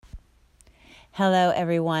Hello,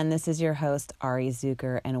 everyone. This is your host, Ari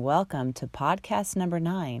Zucker, and welcome to podcast number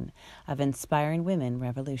 9 of Inspiring Women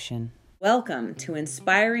Revolution. Welcome to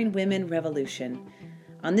Inspiring Women Revolution.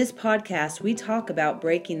 On this podcast, we talk about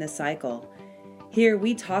breaking the cycle. Here,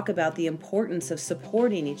 we talk about the importance of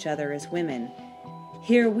supporting each other as women.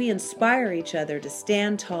 Here, we inspire each other to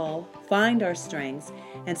stand tall, find our strengths,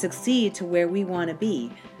 and succeed to where we want to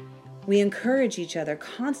be. We encourage each other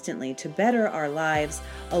constantly to better our lives,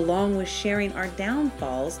 along with sharing our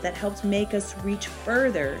downfalls that helped make us reach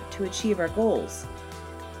further to achieve our goals.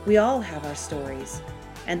 We all have our stories,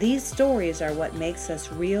 and these stories are what makes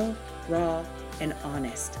us real, raw, and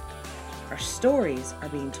honest. Our stories are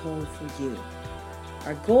being told for you.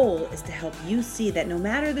 Our goal is to help you see that no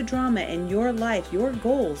matter the drama in your life, your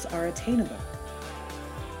goals are attainable.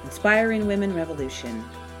 Inspiring Women Revolution,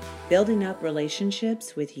 building up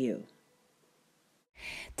relationships with you.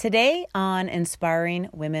 Today on Inspiring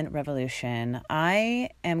Women Revolution, I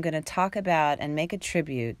am going to talk about and make a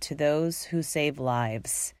tribute to those who save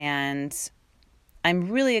lives. And I'm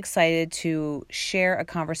really excited to share a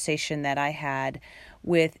conversation that I had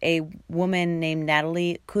with a woman named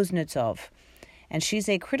Nataly Kuznetsov. And she's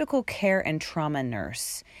a critical care and trauma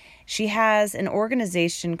nurse. She has an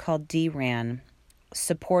organization called DRAN,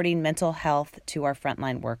 supporting mental health to our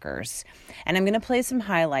frontline workers. And I'm going to play some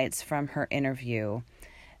highlights from her interview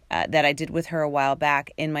that I did with her a while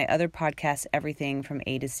back in my other podcast, Everything from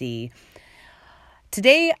A to Z.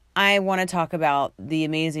 Today, I want to talk about the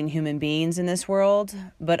amazing human beings in this world,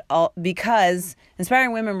 because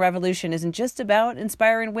Inspiring Women Revolution isn't just about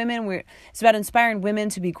inspiring women. It's about inspiring women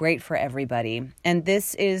to be great for everybody. And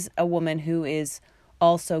this is a woman who is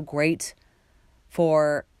also great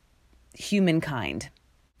for humankind.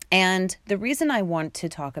 And the reason I want to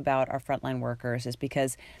talk about our frontline workers is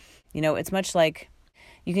because, it's much like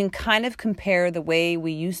you can kind of compare the way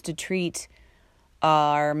we used to treat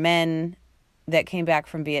our men that came back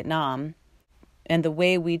from Vietnam and the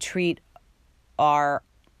way we treat our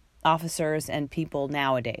officers and people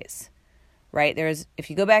nowadays, right?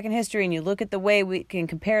 If you go back in history and you look at the way we can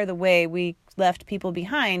compare the way we left people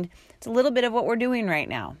behind, it's a little bit of what we're doing right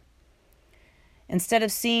now. Instead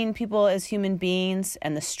of seeing people as human beings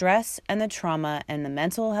and the stress and the trauma and the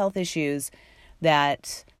mental health issues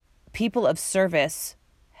that people of service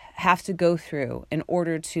have to go through in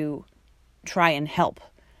order to try and help,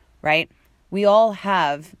 right? We all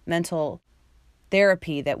have mental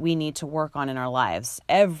therapy that we need to work on in our lives.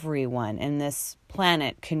 Everyone in this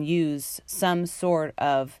planet can use some sort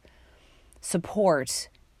of support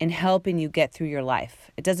in helping you get through your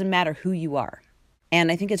life. It doesn't matter who you are.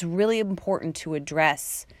 And I think it's really important to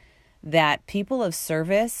address that people of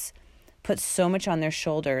service put so much on their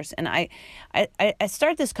shoulders. And I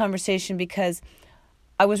start this conversation because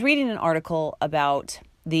I was reading an article about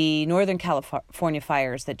the Northern California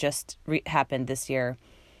fires that just happened this year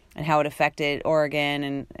and how it affected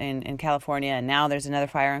Oregon and California. And now there's another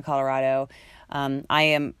fire in Colorado.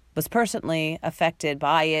 Was personally affected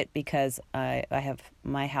by it because I have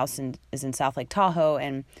my house is in South Lake Tahoe,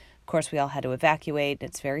 and of course we all had to evacuate.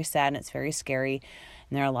 It's very sad and it's very scary.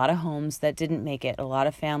 And there are a lot of homes that didn't make it, a lot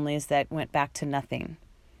of families that went back to nothing.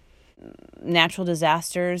 Natural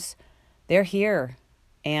disasters, they're here,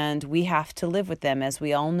 and we have to live with them, as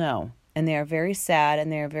we all know. And they are very sad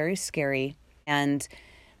and they are very scary, and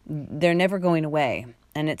they're never going away.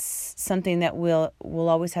 And it's something that we'll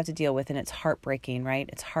always have to deal with, and it's heartbreaking, right?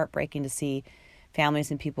 It's heartbreaking to see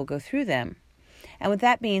families and people go through them. And with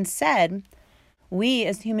that being said, we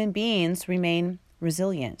as human beings remain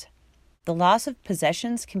resilient. The loss of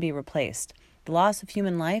possessions can be replaced. The loss of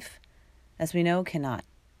human life, as we know, cannot.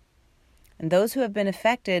 And those who have been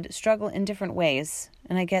affected struggle in different ways,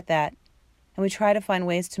 and I get that. And we try to find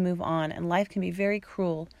ways to move on, and life can be very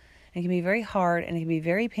cruel, and it can be very hard, and it can be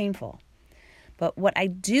very painful. But what I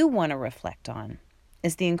do want to reflect on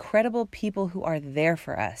is the incredible people who are there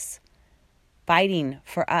for us, fighting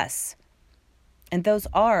for us. And those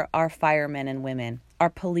are our firemen and women, our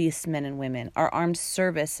policemen and women, our armed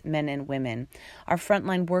service men and women, our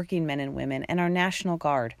frontline working men and women, and our National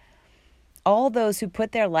Guard. All those who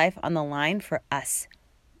put their life on the line for us.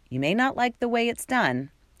 You may not like the way it's done,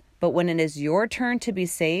 but when it is your turn to be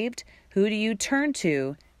saved, who do you turn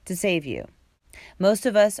to save you? Most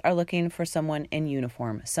of us are looking for someone in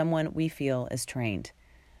uniform, someone we feel is trained.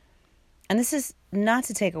 And this is not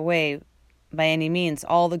to take away by any means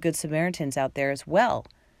all the good Samaritans out there as well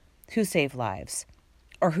who save lives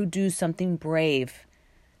or who do something brave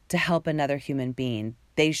to help another human being.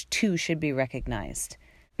 They too should be recognized.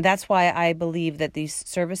 That's why I believe that these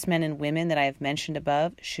servicemen and women that I have mentioned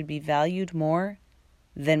above should be valued more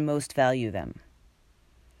than most value them.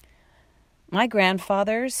 My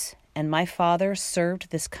grandfathers and my father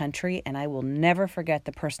served this country, and I will never forget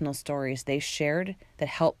the personal stories they shared that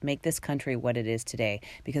helped make this country what it is today,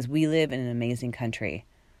 because we live in an amazing country.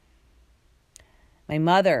 My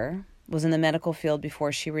mother was in the medical field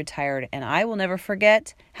before she retired, and I will never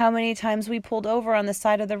forget how many times we pulled over on the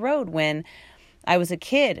side of the road when I was a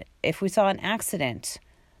kid. If we saw an accident,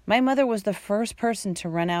 my mother was the first person to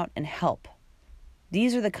run out and help.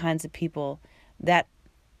 These are the kinds of people that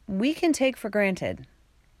we can take for granted,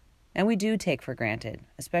 and we do take for granted,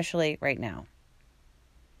 especially right now.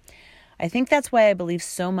 I think that's why I believe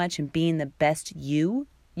so much in being the best you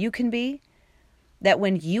can be, that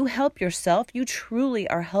when you help yourself, you truly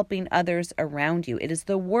are helping others around you. It is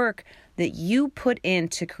the work that you put in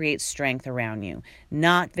to create strength around you,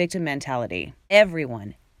 not victim mentality.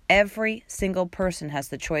 Everyone, every single person has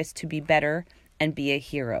the choice to be better and be a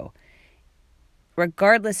hero,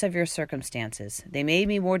 regardless of your circumstances. They may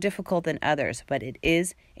be more difficult than others, but it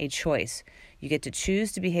is a choice. You get to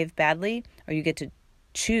choose to behave badly, or you get to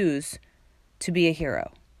choose to be a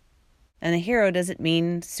hero. And a hero doesn't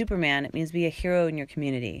mean Superman. It means be a hero in your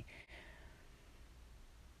community.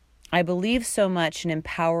 I believe so much in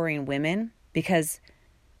empowering women because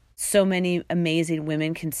so many amazing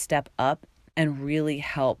women can step up and really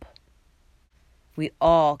help. We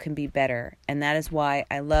all can be better. And that is why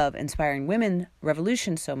I love Inspiring Women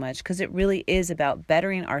Revolution so much, because it really is about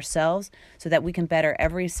bettering ourselves so that we can better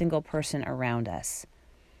every single person around us.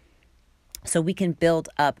 So we can build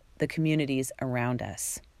up the communities around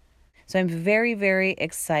us. So I'm very, very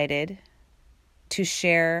excited to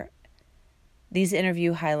share these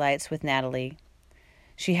interview highlights with Nataly.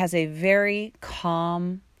 She has a very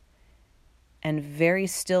calm and very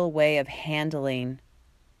still way of handling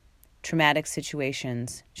traumatic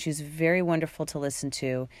situations. She's very wonderful to listen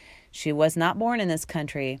to. She was not born in this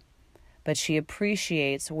country, but she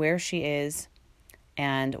appreciates where she is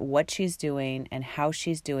and what she's doing and how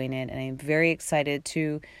she's doing it. And I'm very excited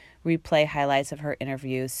to replay highlights of her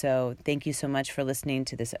interview. So thank you so much for listening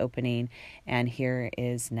to this opening. And here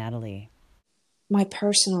is Nataly. My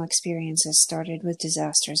personal experiences started with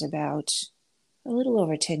disasters about a little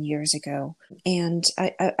over 10 years ago. And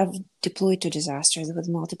I've deployed to disasters with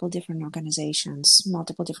multiple different organizations,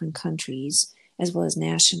 multiple different countries, as well as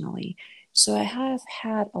nationally. So I have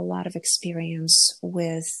had a lot of experience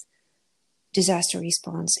with disaster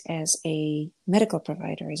response as a medical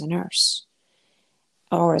provider, as a nurse,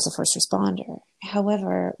 or as a first responder.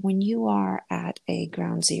 However, when you are at a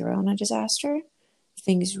ground zero in a disaster,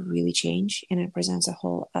 things really change, and it presents a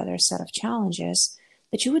whole other set of challenges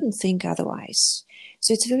that you wouldn't think otherwise.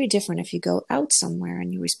 So it's very different if you go out somewhere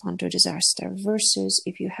and you respond to a disaster versus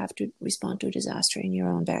if you have to respond to a disaster in your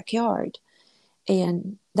own backyard.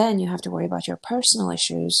 And then you have to worry about your personal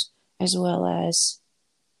issues as well as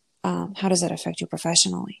how does that affect you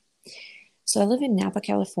professionally. So I live in Napa,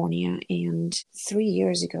 California, and 3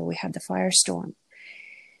 years ago we had the firestorm.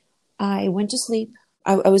 I went to sleep.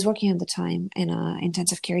 I was working at the time in an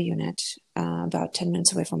intensive care unit about 10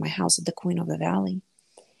 minutes away from my house at the Queen of the Valley.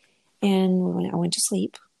 And when I went to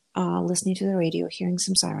sleep, listening to the radio, hearing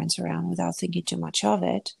some sirens around without thinking too much of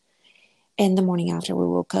it. And the morning after, we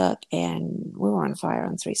woke up and we were on fire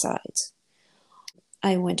on 3 sides.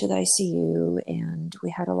 I went to the ICU, and we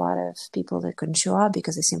had a lot of people that couldn't show up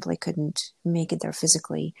because they simply couldn't make it there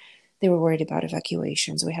physically. They were worried about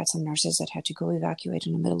evacuations. We had some nurses that had to go evacuate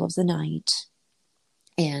in the middle of the night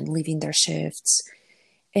and leaving their shifts.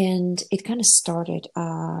 And it kind of started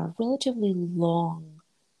a relatively long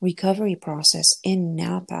recovery process in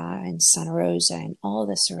Napa and Santa Rosa and all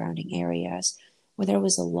the surrounding areas where there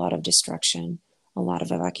was a lot of destruction, a lot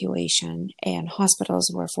of evacuation, and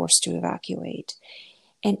hospitals were forced to evacuate.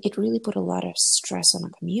 And it really put a lot of stress on the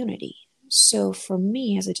community. So for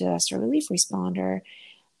me as a disaster relief responder,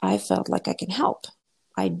 I felt like I can help.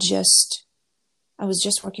 I was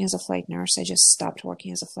just working as a flight nurse. I just stopped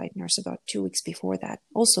working as a flight nurse about 2 weeks before that,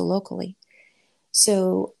 also locally.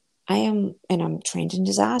 So I'm trained in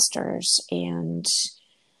disasters. And,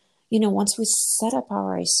 once we set up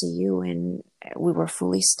our ICU and we were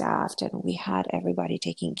fully staffed and we had everybody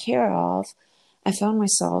taken care of, I found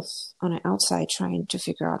myself on the outside trying to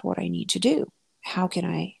figure out what I need to do. How can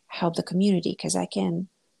I help the community? Because I can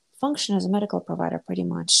function as a medical provider pretty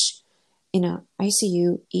much in an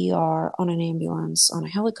ICU, ER, on an ambulance, on a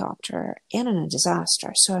helicopter, and in a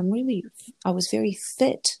disaster. So I was very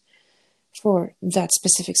fit for that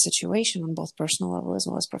specific situation on both personal level as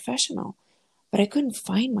well as professional. But I couldn't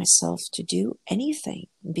find myself to do anything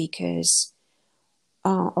because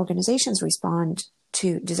organizations respond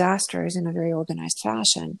to disasters in a very organized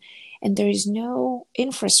fashion, and there is no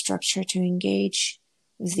infrastructure to engage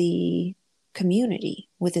the community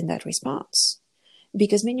within that response,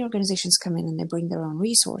 because many organizations come in and they bring their own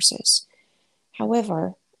resources.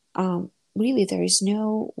 However, really there is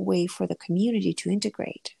no way for the community to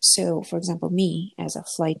integrate. So, for example, me as a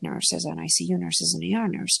flight nurse, as an ICU nurse, as an ER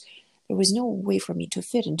nurse, there was no way for me to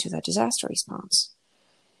fit into that disaster response.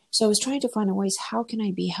 So I was trying to find ways, how can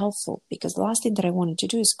I be helpful? Because the last thing that I wanted to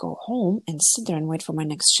do is go home and sit there and wait for my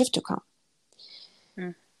next shift to come.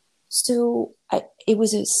 Mm. So it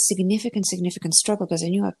was a significant struggle, because I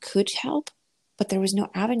knew I could help, but there was no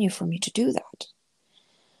avenue for me to do that.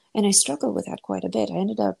 And I struggled with that quite a bit. I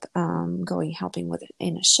ended up helping with it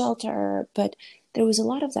in a shelter, but there was a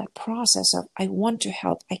lot of that process of, I want to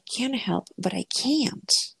help, I can help, but I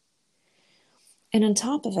can't. And on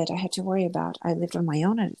top of it, I had to worry about, I lived on my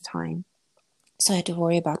own at the time, so I had to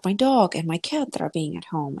worry about my dog and my cat that are being at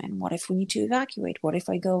home. And what if we need to evacuate? What if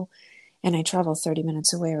I go and I travel 30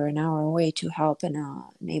 minutes away or an hour away to help in a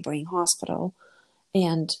neighboring hospital?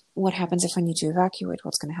 And what happens if I need to evacuate?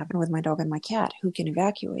 What's going to happen with my dog and my cat? Who can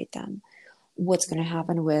evacuate them? What's going to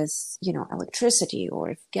happen with, electricity, or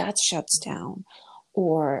if gas shuts down,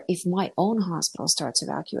 or if my own hospital starts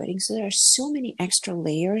evacuating? So there are so many extra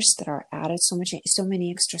layers that are added, so many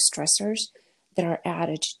extra stressors that are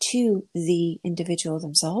added to the individual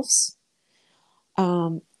themselves.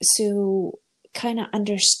 So kind of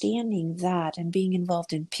understanding that and being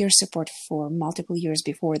involved in peer support for multiple years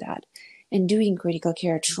before that, and doing critical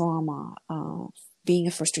care trauma, being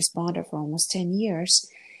a first responder for almost 10 years,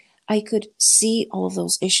 I could see all of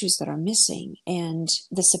those issues that are missing and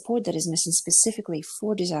the support that is missing specifically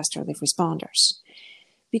for disaster relief responders.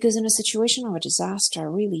 Because in a situation of a disaster,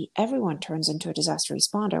 really everyone turns into a disaster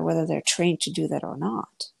responder, whether they're trained to do that or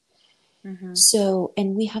not. Mm-hmm. So,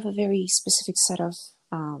 and we have a very specific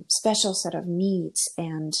special set of needs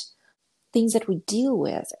and things that we deal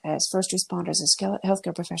with as first responders, as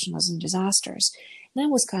healthcare professionals in disasters. And that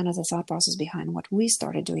was kind of the thought process behind what we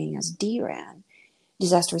started doing as DRAN,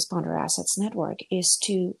 Disaster Responder Assets Network, is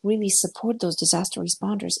to really support those disaster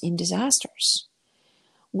responders in disasters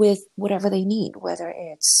with whatever they need, whether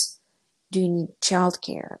it's, do you need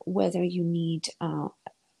childcare, whether you need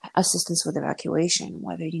assistance with evacuation,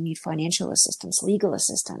 whether you need financial assistance, legal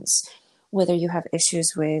assistance, whether you have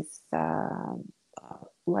issues with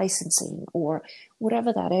licensing, or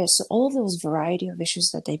whatever that is. So all of those variety of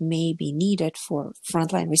issues that they may be needed for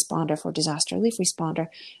frontline responder, for disaster relief responder,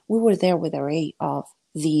 we were there with an array of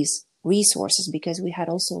these resources, because we had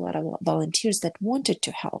also a lot of volunteers that wanted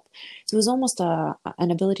to help. So it was almost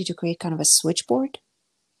an ability to create kind of a switchboard.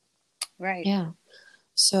 Right. Yeah.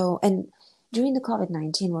 So, and during the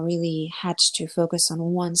COVID-19, we really had to focus on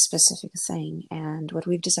one specific thing. And what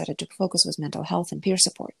we've decided to focus was mental health and peer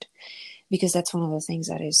support, because that's one of the things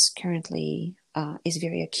that is currently is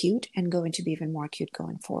very acute and going to be even more acute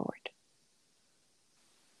going forward.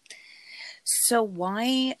 So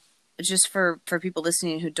why, just for people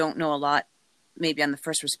listening who don't know a lot, maybe on the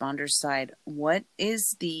first responders side, what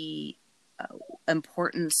is the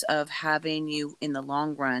importance of having you in the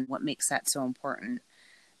long run? What makes that so important?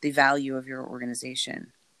 The value of your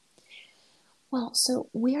organization? Well, so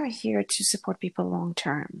we are here to support people long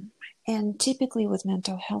term. And typically with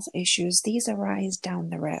mental health issues, these arise down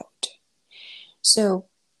the road. So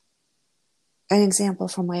an example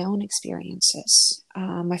from my own experiences,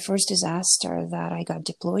 my first disaster that I got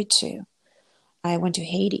deployed to, I went to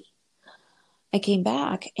Haiti. I came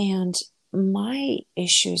back, and my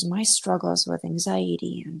issues, my struggles with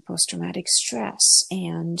anxiety and post-traumatic stress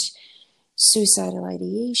and suicidal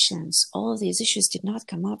ideations, all of these issues did not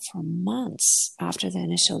come up for months after the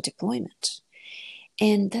initial deployment.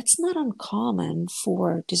 And that's not uncommon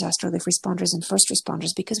for disaster relief responders and first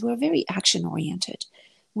responders, because we're very action-oriented.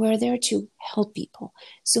 We're there to help people.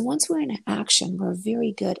 So once we're in action, we're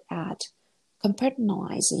very good at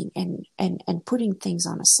compartmentalizing and putting things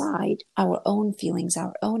on a side, our own feelings,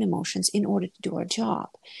 our own emotions, in order to do our job.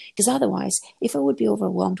 Because otherwise, if I would be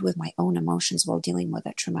overwhelmed with my own emotions while dealing with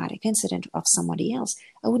a traumatic incident of somebody else,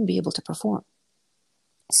 I wouldn't be able to perform.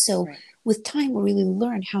 So right. With time, we really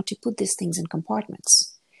learn how to put these things in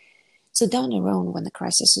compartments. So down the road, when the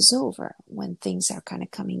crisis is over, when things are kind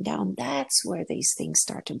of coming down, that's where these things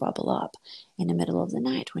start to bubble up in the middle of the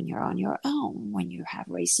night, when you're on your own, when you have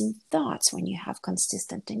racing thoughts, when you have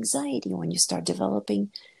consistent anxiety, when you start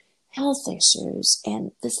developing health issues,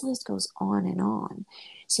 and this list goes on and on.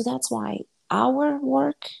 So that's why our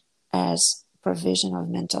work as provision of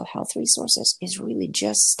mental health resources is really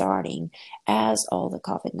just starting as all the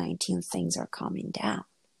COVID-19 things are coming down.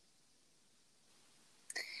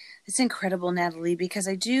 It's incredible, Nataly, because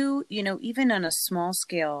I do, even on a small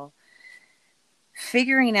scale,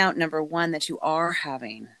 figuring out, number one, that you are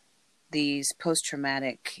having these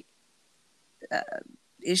post-traumatic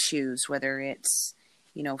issues, whether it's,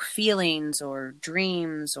 feelings or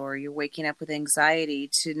dreams, or you're waking up with anxiety,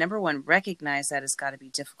 to number one, recognize that it's got to be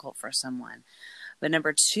difficult for someone. But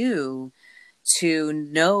number two, to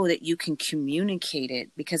know that you can communicate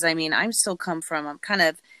it. Because I'm kind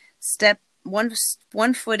of step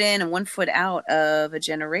one foot in and one foot out of a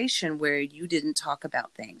generation where you didn't talk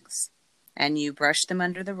about things and you brushed them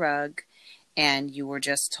under the rug and you were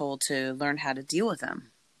just told to learn how to deal with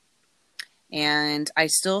them. And I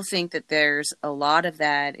still think that there's a lot of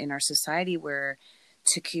that in our society where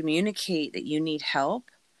to communicate that you need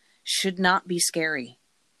help should not be scary,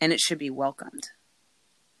 and it should be welcomed.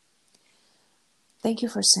 Thank you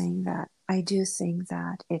for saying that. I do think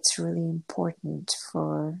that it's really important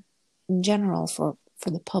in general, for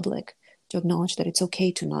the public to acknowledge that it's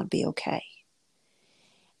okay to not be okay.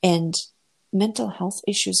 And mental health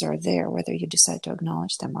issues are there whether you decide to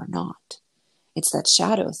acknowledge them or not. It's that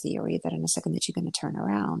shadow theory that in a second that you're going to turn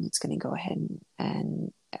around, it's going to go ahead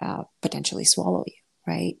and potentially swallow you,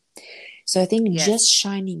 right? So I think Yes. just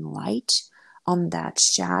shining light on that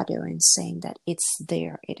shadow and saying that it's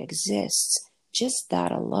there, it exists, just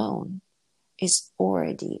that alone is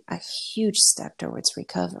already a huge step towards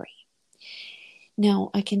recovery.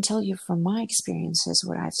 Now, I can tell you from my experiences,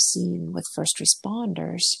 what I've seen with first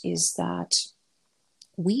responders is that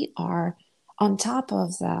we are on top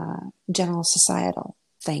of the general societal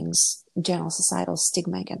things, general societal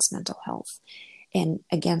stigma against mental health and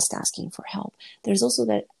against asking for help. There's also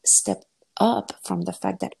that step up from the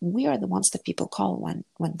fact that we are the ones that people call when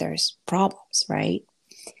there's problems, right?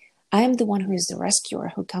 I am the one who is the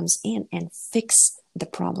rescuer who comes in and fix the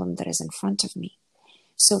problem that is in front of me.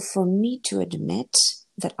 So for me to admit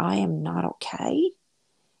that I am not okay,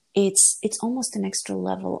 it's almost an extra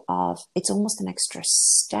level it's almost an extra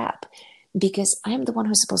step, because I am the one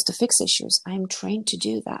who's supposed to fix issues. I am trained to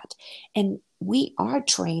do that. And we are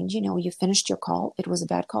trained, you finished your call. It was a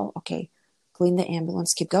bad call. Okay, clean the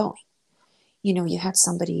ambulance, keep going. You had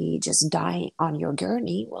somebody just die on your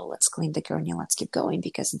gurney. Well, let's clean the gurney. Let's keep going,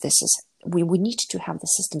 because we need to have the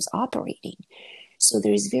systems operating. So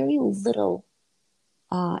there is very little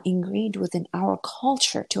ingrained within our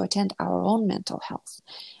culture to attend our own mental health.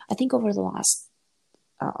 I think over the last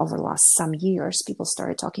some years, people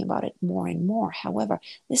started talking about it more and more. However,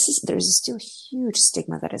 there's still huge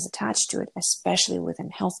stigma that is attached to it, especially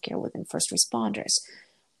within healthcare, within first responders,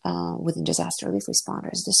 within disaster relief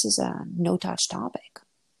responders. This is a no-touch topic.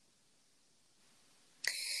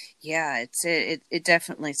 Yeah, it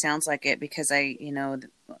definitely sounds like it, because I know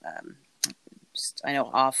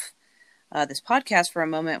off this podcast for a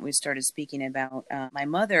moment, we started speaking about my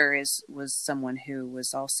mother was someone who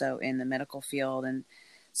was also in the medical field and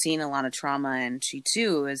seen a lot of trauma, and she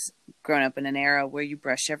too has grown up in an era where you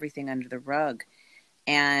brush everything under the rug.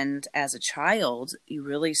 And as a child, you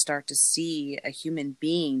really start to see a human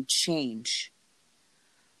being change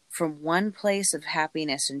from one place of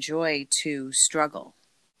happiness and joy to struggle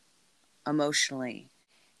emotionally.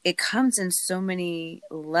 It comes in so many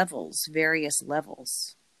levels, various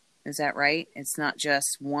levels. Is that right? It's not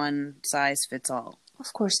just one size fits all.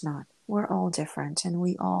 Of course not. We're all different, and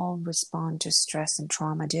we all respond to stress and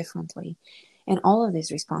trauma differently. And all of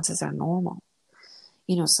these responses are normal.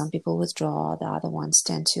 Some people withdraw, the other ones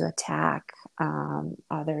tend to attack,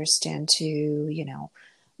 others tend to,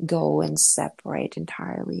 go and separate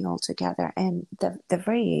entirely altogether. And the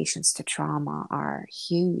variations to trauma are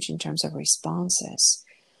huge in terms of responses.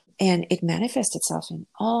 And it manifests itself in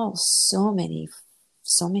so many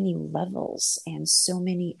levels and so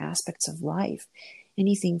many aspects of life.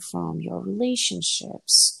 Anything from your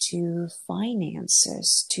relationships to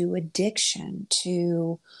finances to addiction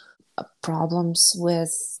to problems with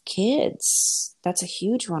kids. That's a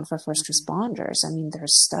huge one for first responders.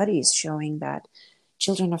 There's studies showing that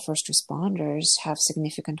children of first responders have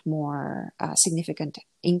significant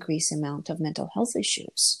increase amount of mental health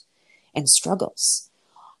issues and struggles.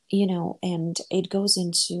 And it goes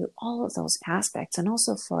into all of those aspects. And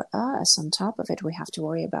also for us, on top of it, we have to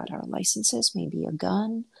worry about our licenses, maybe a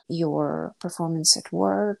gun, your performance at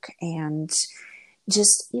work, and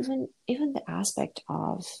just even the aspect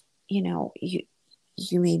of,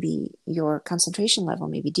 you maybe your concentration level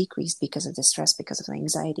may be decreased because of the stress, because of the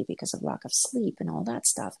anxiety, because of lack of sleep and all that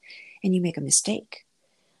stuff. And you make a mistake.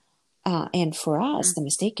 And for us, the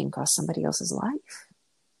mistake can cost somebody else's life.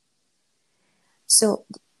 So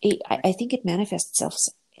I think it manifests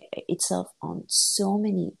itself on so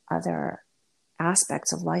many other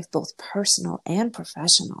aspects of life, both personal and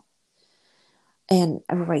professional. And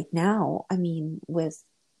right now, with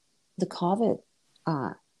the COVID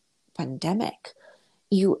pandemic,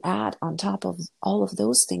 you add on top of all of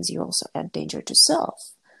those things, you also add danger to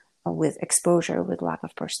self with exposure, with lack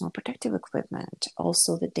of personal protective equipment,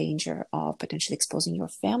 also the danger of potentially exposing your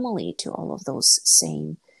family to all of those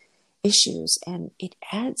same issues, and it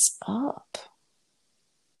adds up.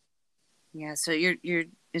 Yeah, so you're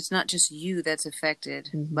it's not just you that's affected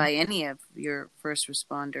Mm-hmm. by any of your first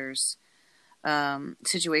responders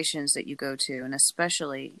situations that you go to, and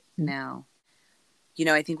especially now.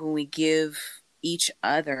 I think when we give each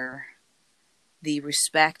other the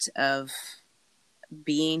respect of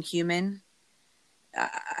being human,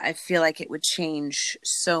 I feel like it would change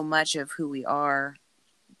so much of who we are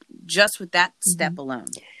just with that step alone.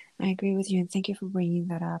 I agree with you, and thank you for bringing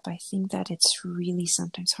that up. I think that it's really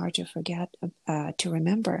sometimes hard to forget, to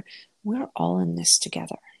remember, we're all in this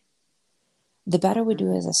together. The better we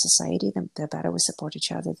do as a society, the better we support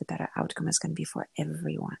each other, the better outcome is going to be for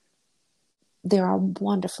everyone. There are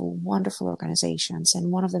wonderful, wonderful organizations,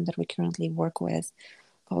 and one of them that we currently work with,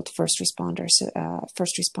 called First Responders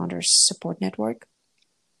Support Network.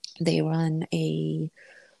 They run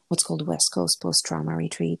what's called West Coast Post-Trauma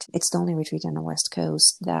Retreat. It's the only retreat on the West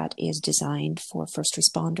Coast that is designed for first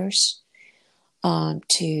responders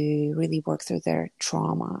to really work through their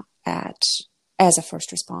trauma as a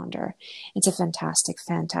first responder. It's a fantastic,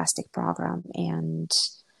 fantastic program, and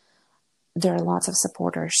there are lots of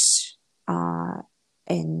supporters.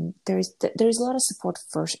 And there's a lot of support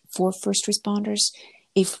for first responders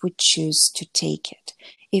if we choose to take it.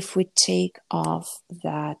 If we take off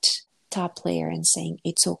that top layer and saying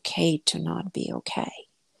it's okay to not be okay.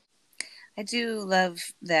 I do love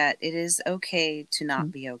that it is okay to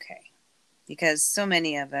not be okay, because so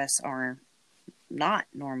many of us are not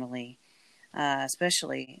normally,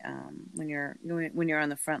 especially when you're on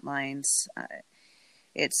the front lines.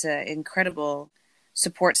 It's an incredible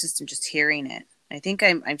support system. Just hearing it, I think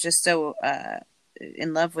I'm just so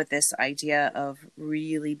in love with this idea of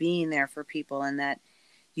really being there for people, and that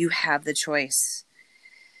you have the choice.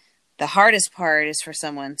 The hardest part is for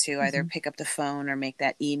someone to either pick up the phone or make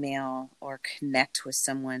that email or connect with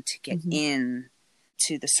someone to get in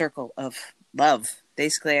to the circle of love.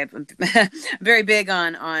 Basically, I'm very big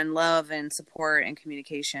on love and support and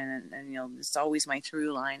communication. And it's always my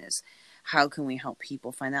through line is how can we help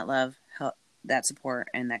people find that love, help that support,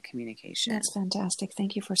 and that communication. That's fantastic.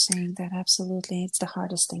 Thank you for saying that. Absolutely. It's the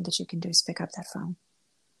hardest thing that you can do is pick up that phone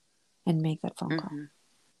and make that phone call.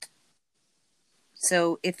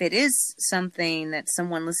 So if it is something that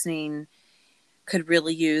someone listening could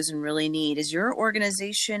really use and really need, is your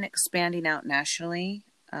organization expanding out nationally?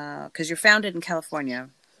 Because you're founded in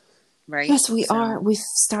California, right? Yes, we are. We've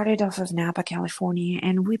started off of Napa, California,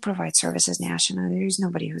 and we provide services nationally. There's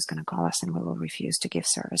nobody who's going to call us and we will refuse to give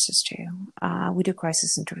services to. We do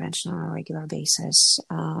crisis intervention on a regular basis.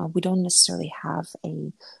 We don't necessarily have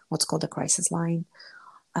what's called a crisis line.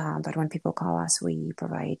 But when people call us, we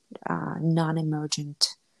provide non-emergent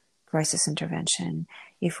crisis intervention.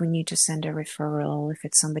 If we need to send a referral, if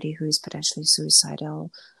it's somebody who is potentially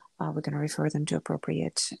suicidal, we're going to refer them to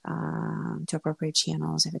appropriate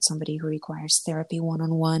channels. If it's somebody who requires therapy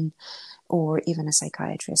one-on-one, or even a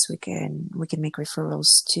psychiatrist, we can make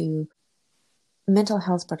referrals to mental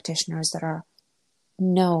health practitioners that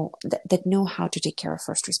know how to take care of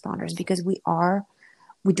first responders, because we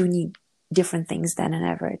do need different things than an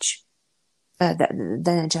average, than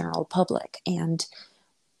a general public, and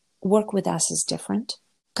work with us is different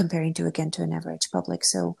comparing to an average public.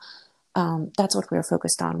 So that's what we're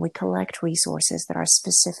focused on. We collect resources that are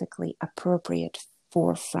specifically appropriate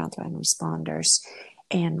for frontline responders,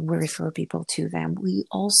 and we refer people to them. We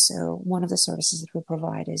also, one of the services that we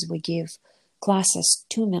provide is we give classes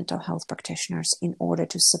to mental health practitioners in order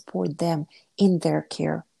to support them in their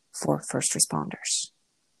care for first responders.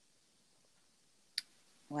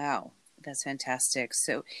 Wow, that's fantastic.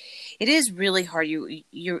 So it is really hard.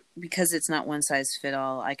 You're because it's not one size fit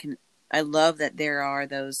all. I love that there are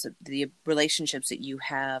the relationships that you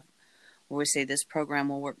have where we say this program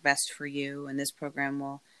will work best for you and this program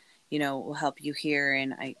will help you here.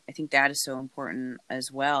 And I think that is so important as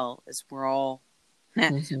well, as we're all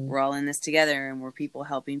we're all in this together, and we're people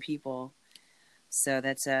helping people. So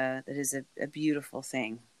that is a beautiful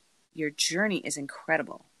thing. Your journey is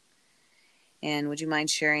incredible. And would you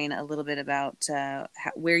mind sharing a little bit about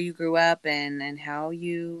where you grew up and how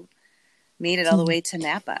you made it all the way to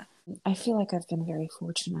Napa? I feel like I've been very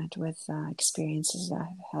fortunate with experiences that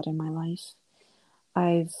I've had in my life.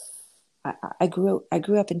 I grew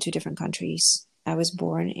up in two different countries. I was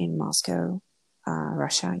born in Moscow,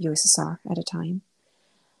 Russia, USSR at a time.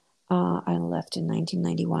 I left in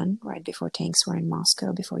 1991, right before tanks were in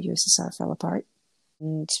Moscow, before USSR fell apart.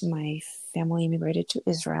 And my family immigrated to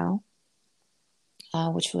Israel,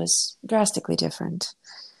 which was drastically different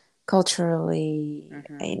culturally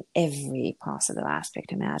in every possible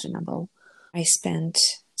aspect imaginable. I spent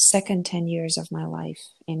second 10 years of my life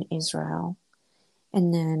in Israel.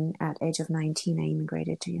 And then at age of 19, I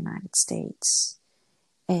immigrated to the United States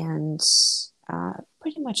and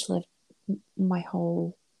pretty much lived my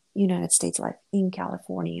whole United States life in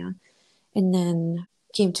California. And then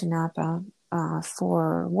came to Napa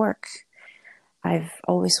for work. I've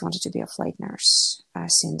always wanted to be a flight nurse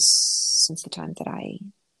since the time that I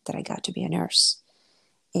got to be a nurse.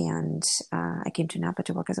 And I came to Napa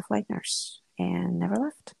to work as a flight nurse and never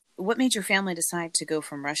left. What made your family decide to go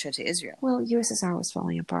from Russia to Israel? Well, USSR was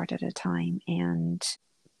falling apart at the time, and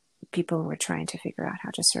people were trying to figure out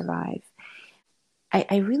how to survive.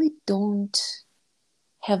 I really don't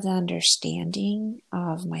have the understanding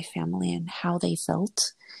of my family and how they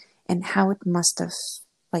felt and how it must have,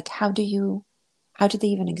 like, how did they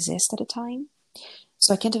even exist at a time?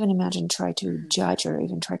 So I can't even imagine try to judge or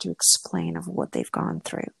even try to explain of what they've gone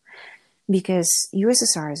through. Because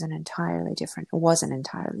USSR was an entirely different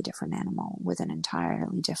animal with an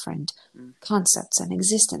entirely different concepts and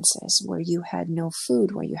existences, where you had no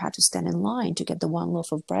food, where you had to stand in line to get the one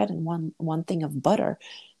loaf of bread and one thing of butter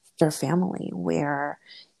per family, where,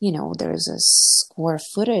 there's a square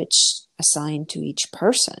footage assigned to each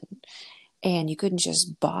person. And you couldn't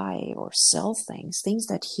just buy or sell things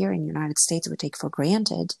that here in the United States would take for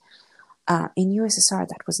granted. In USSR,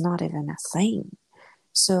 that was not even a thing.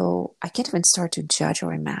 So I can't even start to judge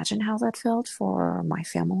or imagine how that felt for my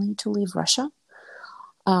family to leave Russia.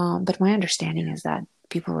 But my understanding is that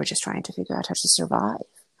people were just trying to figure out how to survive.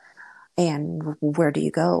 And where do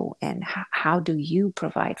you go? And how do you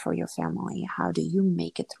provide for your family? How do you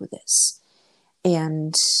make it through this?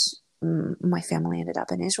 And my family ended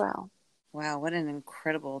up in Israel. Wow, what an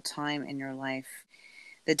incredible time in your life.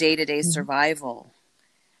 The day-to-day survival,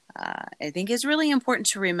 I think, is really important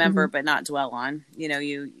to remember, but not dwell on.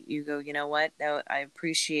 You go, you know what? I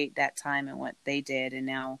appreciate that time and what they did, and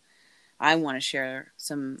now I want to share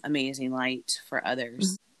some amazing light for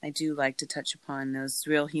others. I do like to touch upon those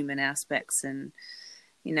real human aspects, and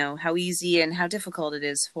how easy and how difficult it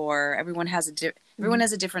is for everyone has a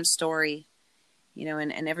different story,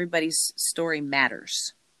 and everybody's story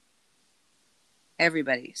matters.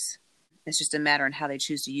 Everybody's. It's just a matter on how they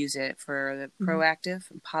choose to use it for the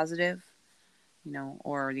proactive and positive,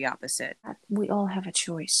 or the opposite. We all have a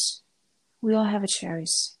choice. We all have a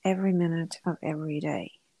choice every minute of every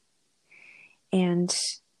day. And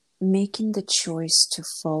making the choice to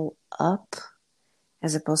fall up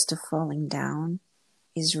as opposed to falling down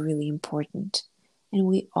is really important. And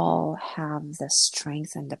we all have the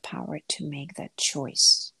strength and the power to make that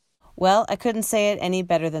choice. Well, I couldn't say it any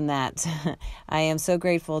better than that. I am so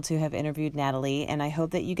grateful to have interviewed Nataly, and I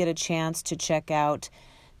hope that you get a chance to check out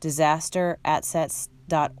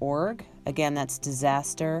disasterassets.org. Again, that's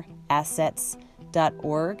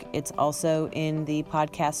disasterassets.org. It's also in the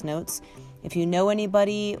podcast notes. If you know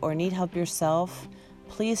anybody or need help yourself,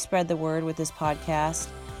 please spread the word with this podcast.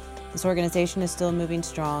 This organization is still moving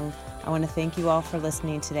strong. I want to thank you all for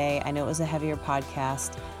listening today. I know it was a heavier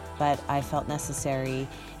podcast, but I felt necessary,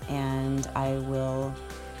 and I will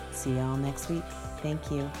see y'all next week. Thank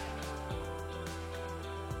you.